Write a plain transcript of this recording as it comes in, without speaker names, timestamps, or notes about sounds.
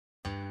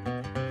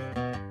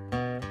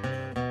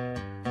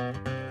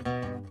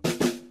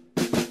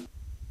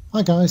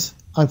Hi guys,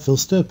 I'm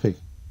Stirpe.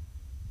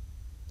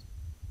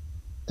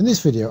 In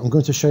this video I'm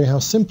going to show you how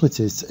simple it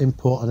is to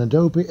import an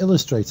Adobe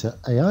Illustrator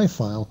AI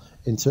file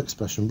into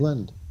Expression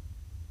Blend.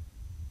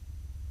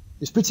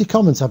 It's pretty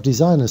common to have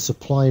designers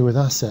supply you with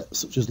assets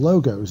such as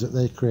logos that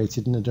they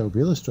created in Adobe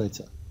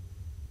Illustrator.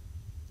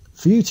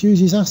 For you to use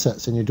these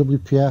assets in your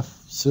WPF,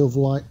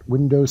 Silverlight,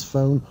 Windows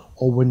Phone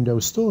or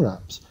Windows Store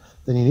apps,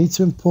 then you need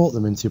to import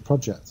them into your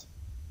project.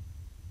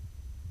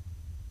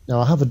 Now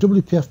I have a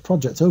WPF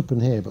project open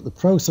here, but the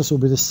process will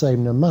be the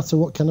same no matter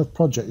what kind of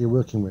project you're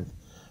working with,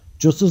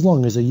 just as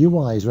long as a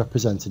UI is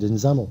represented in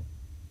XAML.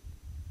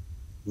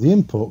 The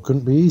import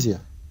couldn't be easier.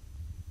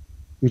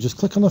 You just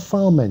click on the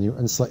File menu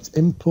and select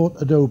Import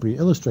Adobe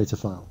Illustrator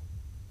File.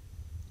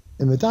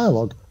 In the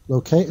dialog,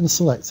 locate and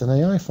select an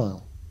AI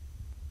file.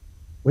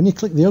 When you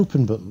click the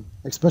Open button,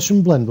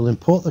 Expression Blend will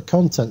import the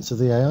contents of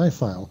the AI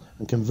file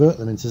and convert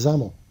them into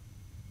XAML.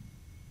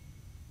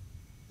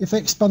 If I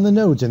expand the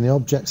nodes in the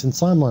Objects and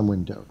Timeline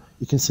window,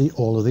 you can see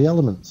all of the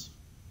elements.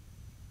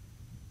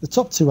 The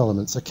top two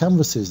elements are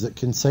canvases that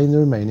contain the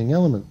remaining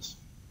elements.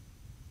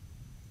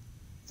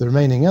 The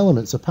remaining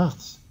elements are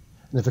paths,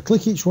 and if I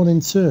click each one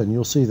in turn,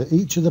 you'll see that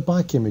each of the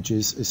bike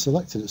images is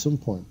selected at some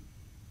point.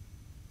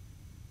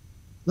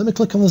 Let me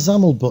click on the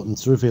XAML button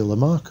to reveal the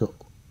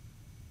markup.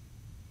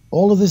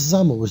 All of this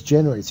XAML was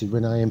generated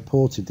when I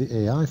imported the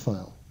AI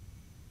file.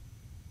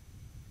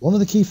 One of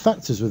the key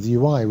factors with the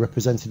UI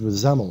represented with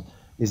XAML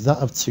is that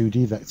of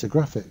 2D vector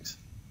graphics.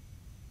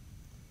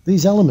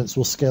 These elements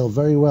will scale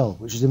very well,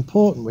 which is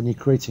important when you're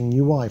creating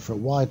UI for a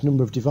wide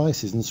number of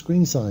devices and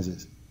screen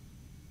sizes.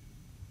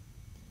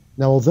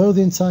 Now, although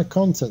the entire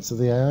contents of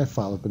the AI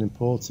file have been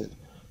imported,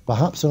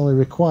 perhaps I only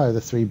require the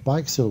 3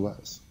 bike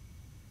silhouettes.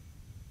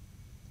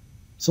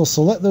 So I'll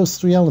select those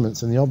 3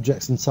 elements in the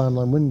Objects and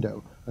Timeline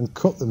window and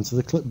cut them to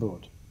the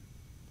clipboard.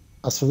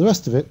 As for the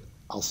rest of it,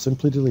 I'll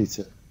simply delete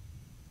it.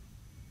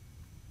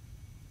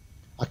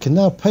 I can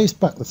now paste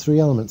back the 3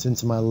 elements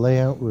into my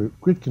layout root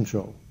grid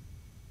control.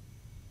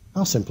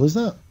 How simple is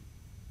that?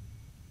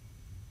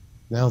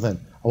 Now then,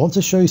 I want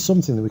to show you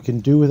something that we can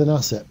do with an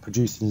asset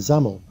produced in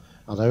XAML,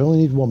 and I only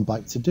need 1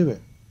 bike to do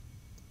it.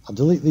 I'll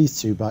delete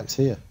these 2 bikes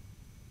here.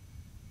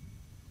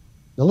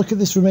 Now look at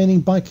this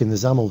remaining bike in the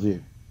XAML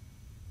view.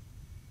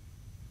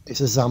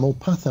 It's a XAML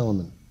path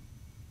element.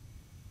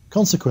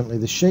 Consequently,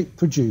 the shape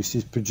produced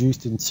is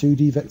produced in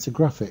 2D vector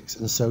graphics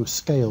and so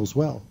scales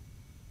well.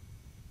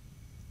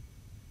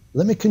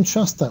 Let me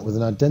contrast that with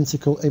an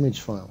identical image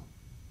file.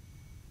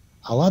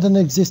 I'll add an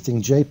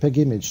existing JPEG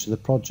image to the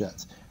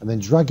project and then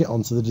drag it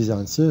onto the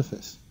design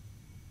surface.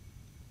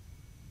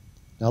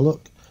 Now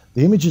look,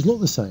 the images look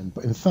the same,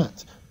 but in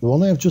fact, the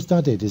one I have just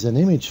added is an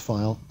image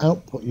file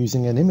output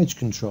using an image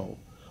control,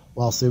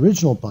 whilst the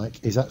original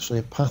bike is actually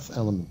a path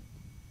element.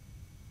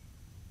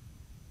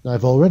 Now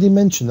I've already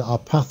mentioned that our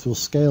path will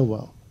scale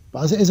well,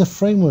 but as it is a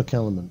framework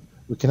element,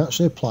 we can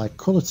actually apply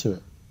colour to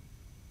it.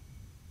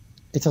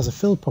 It has a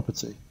fill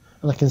property,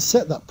 and I can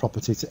set that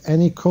property to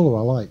any colour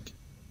I like,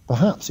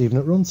 perhaps even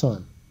at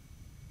runtime.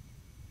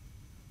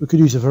 We could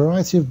use a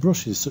variety of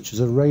brushes such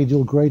as a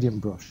radial gradient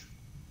brush,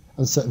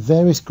 and set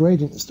various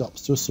gradient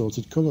stops to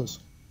assorted colours.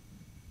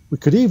 We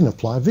could even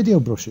apply video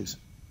brushes,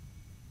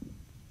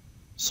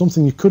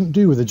 something you couldn't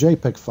do with a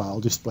JPEG file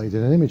displayed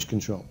in an image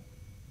control.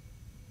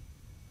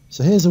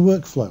 So here's a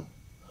workflow.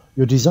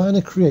 Your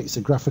designer creates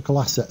the graphical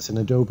assets in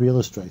Adobe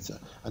Illustrator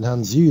and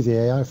hands you the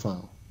AI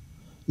file.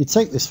 You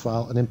take this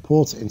file and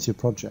import it into your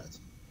project.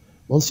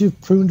 Once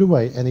you've pruned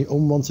away any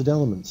unwanted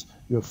elements,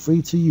 you are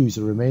free to use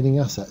the remaining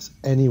assets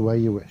any way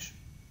you wish.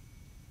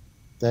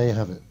 There you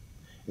have it.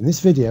 In this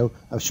video,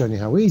 I've shown you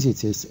how easy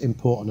it is to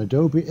import an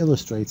Adobe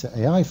Illustrator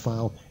AI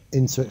file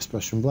into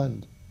Expression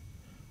Blend.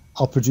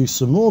 I'll produce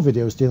some more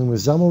videos dealing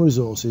with XAML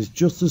resources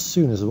just as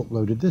soon as I've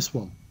uploaded this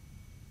one.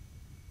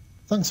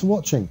 Thanks for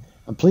watching,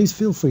 and please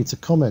feel free to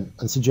comment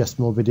and suggest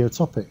more video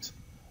topics.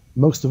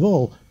 Most of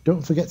all,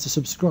 don't forget to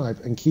subscribe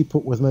and keep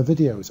up with my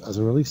videos as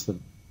I release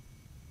them.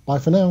 Bye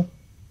for now.